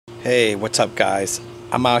Hey, what's up, guys?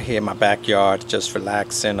 I'm out here in my backyard just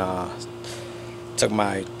relaxing. Took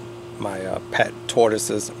my pet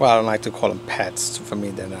tortoises. Well, I don't like to call them pets. For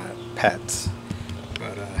me, they're not pets.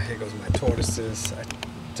 But here goes my tortoises. I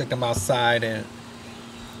took them outside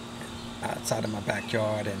outside of my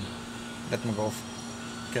backyard and let them go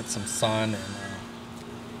get some sun and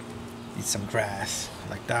eat some grass.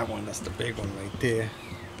 Like that one, that's the big one right there.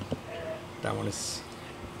 That one is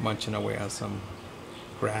munching away on some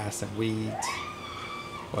grass and weeds.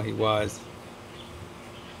 Well, he was.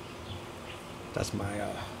 That's my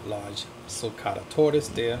large sulcata tortoise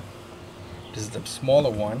there. This is the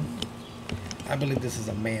smaller one. I believe this is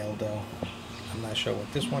a male though. I'm not sure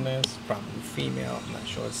what this one is. Probably female. I'm not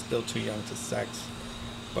sure. It's still too young to sex.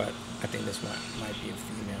 But I think this one might be a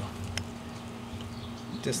female.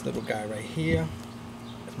 This little guy right here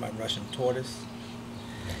is my Russian tortoise.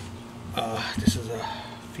 This is a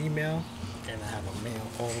female. And I have a male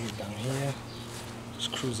all the way down here.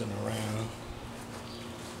 Just cruising around.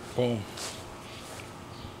 Boom.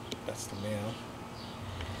 That's the male.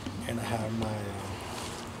 And I have my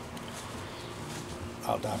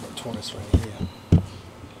Aldabra tortoise right here.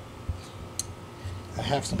 I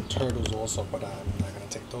have some turtles also, but I'm not going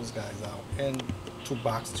to take those guys out. And 2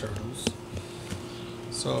 box turtles.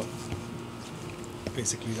 So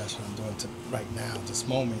basically that's what I'm doing right now, this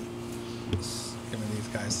moment. Just giving these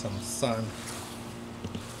guys some sun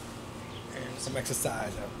and some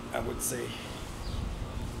exercise, I would say.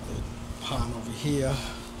 The pond over here,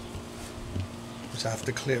 which I have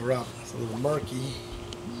to clear up. It's a little murky.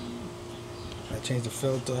 I changed the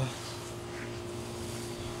filter.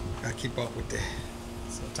 Gotta keep up with it.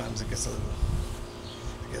 Sometimes it gets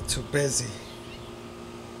I get too busy.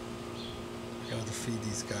 I gotta feed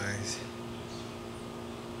these guys.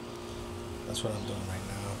 That's what I'm doing right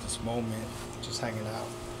now at this moment. Just hanging out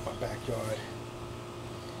in my backyard.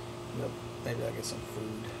 Maybe I'll get some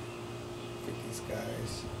food. Feed these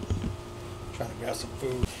guys. Trying to grab some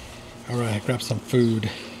food. Alright, I grabbed some food.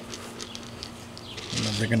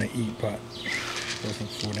 They're gonna eat, but there's some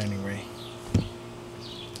food anyway.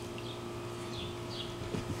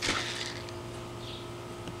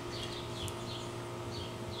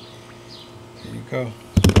 There you go.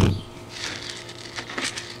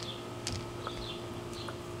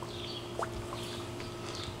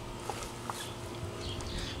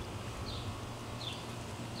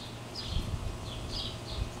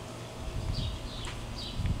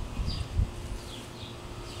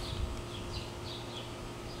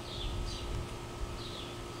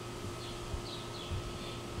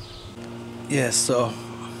 Yeah, so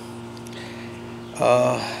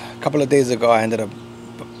a couple of days ago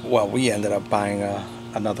we ended up buying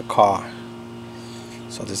another car.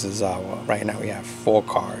 So this is right now we have 4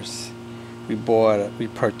 cars. We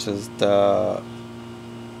purchased a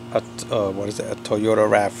Toyota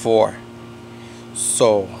RAV4.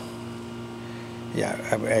 So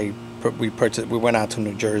yeah, we went out to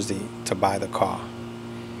New Jersey to buy the car.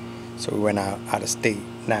 So we went out of state.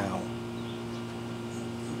 Now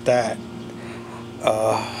that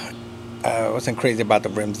I wasn't crazy about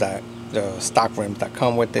the stock rims that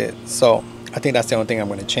come with it. So I think that's the only thing I'm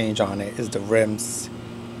going to change on it is the rims.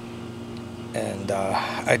 And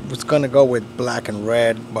I was going to go with black and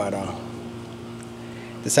red, but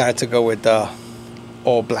decided to go with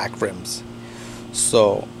all black rims.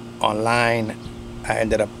 So online, I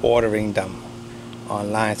ended up ordering them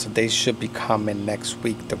online. So they should be coming next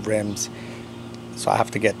week, the rims. So I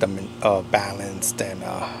have to get them balanced and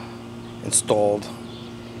installed.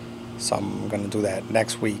 So I'm gonna do that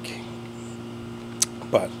next week.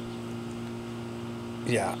 But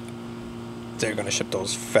yeah, they're gonna ship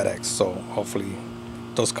those FedEx, so hopefully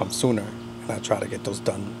those come sooner, and I'll try to get those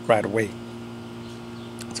done right away.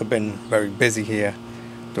 So I've been very busy here,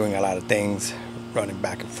 doing a lot of things, running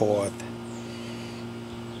back and forth.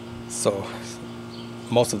 So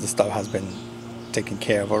most of the stuff has been taken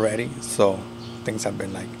care of already, so things have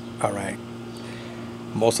been like, all right,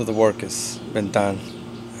 most of the work has been done.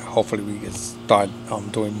 Hopefully we can start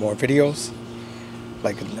doing more videos.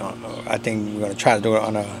 Like I think we're gonna try to do it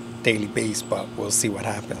on a daily basis, but we'll see what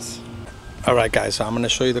happens. All right, guys, so I'm gonna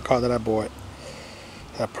show you the car that I bought.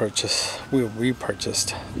 We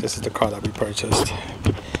repurchased. This is the car that we purchased.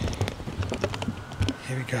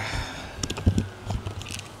 Here we go.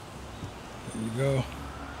 There you go.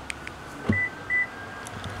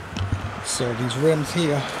 So these rims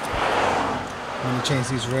here, I'm gonna change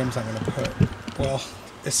these rims. I'm gonna put, well,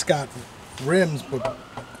 it's got rims, but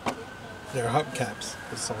they're hubcaps.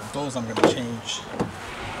 So those I'm gonna change.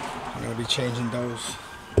 I'm gonna be changing those.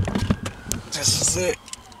 This is it.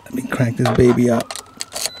 Let me crank this baby up.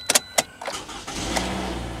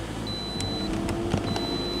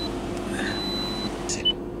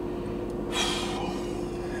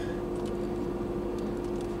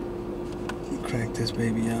 this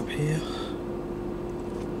baby up here.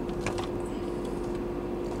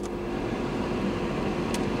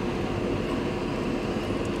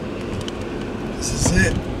 This is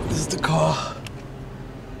it. This is the car.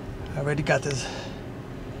 I already got the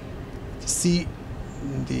seat,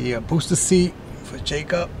 the booster seat for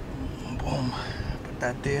Jacob. Boom. Put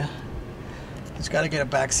that there. Just gotta get a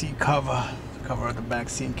back seat cover. Cover up the back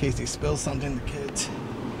seat in case they spill something. The kids.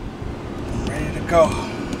 I'm ready to go.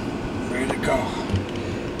 Ready to go.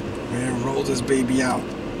 Ready to roll this baby out.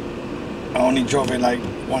 I only drove it like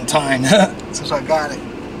one time since I got it.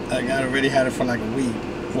 I already had it for like a week.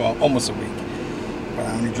 Well, almost a week. But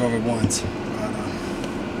I only drove it once. But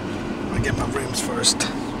I get my rims first, so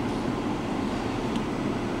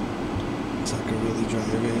I can really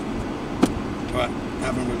drive it. But I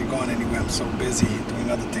haven't really gone anywhere. I'm so busy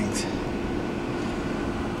doing other things.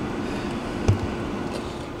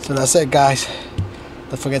 So that's it, guys.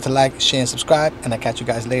 Don't forget to like, share, and subscribe. And I'll catch you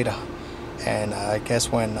guys later. And I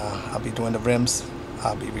guess when I'll be doing the rims,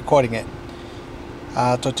 I'll be recording it.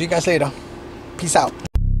 Talk to you guys later. Peace out.